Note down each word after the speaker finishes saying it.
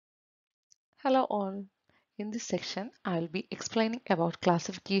Hello all. In this section, I will be explaining about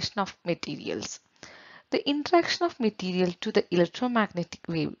classification of materials. The interaction of material to the electromagnetic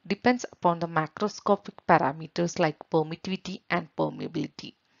wave depends upon the macroscopic parameters like permittivity and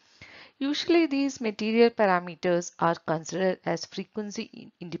permeability. Usually these material parameters are considered as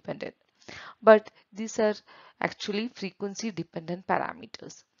frequency independent, but these are actually frequency dependent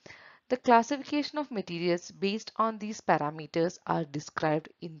parameters. The classification of materials based on these parameters are described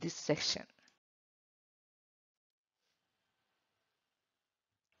in this section.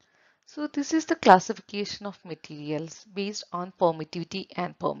 So this is the classification of materials based on permittivity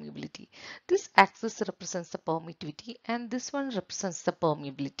and permeability. This axis represents the permittivity and this one represents the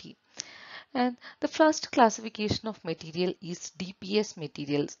permeability. And the first classification of material is DPS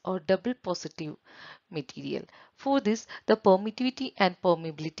materials or double positive material. For this, the permittivity and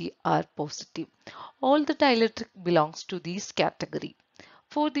permeability are positive. All the dielectric belongs to this category.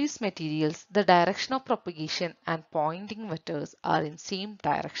 For these materials, the direction of propagation and pointing vectors are in same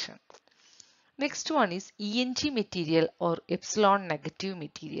direction. Next one is ENG material or epsilon negative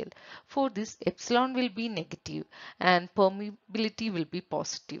material. For this, epsilon will be negative and permeability will be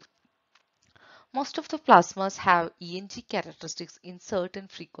positive. Most of the plasmas have ENG characteristics in certain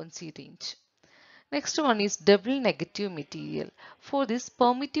frequency range. Next one is double negative material. For this,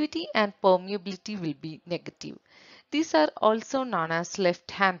 permittivity and permeability will be negative. These are also known as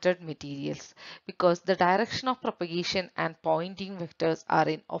left-handed materials because the direction of propagation and pointing vectors are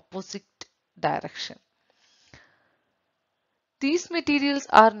in opposite direction. These materials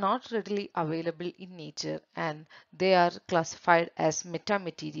are not readily available in nature and they are classified as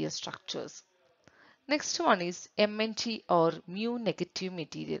metamaterial structures. Next one is MNT or mu negative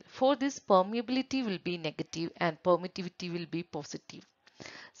material. For this, permeability will be negative and permittivity will be positive.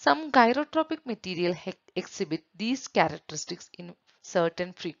 Some gyrotropic material exhibit these characteristics in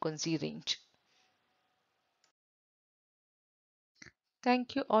certain frequency range.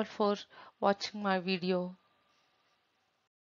 Thank you all for watching my video.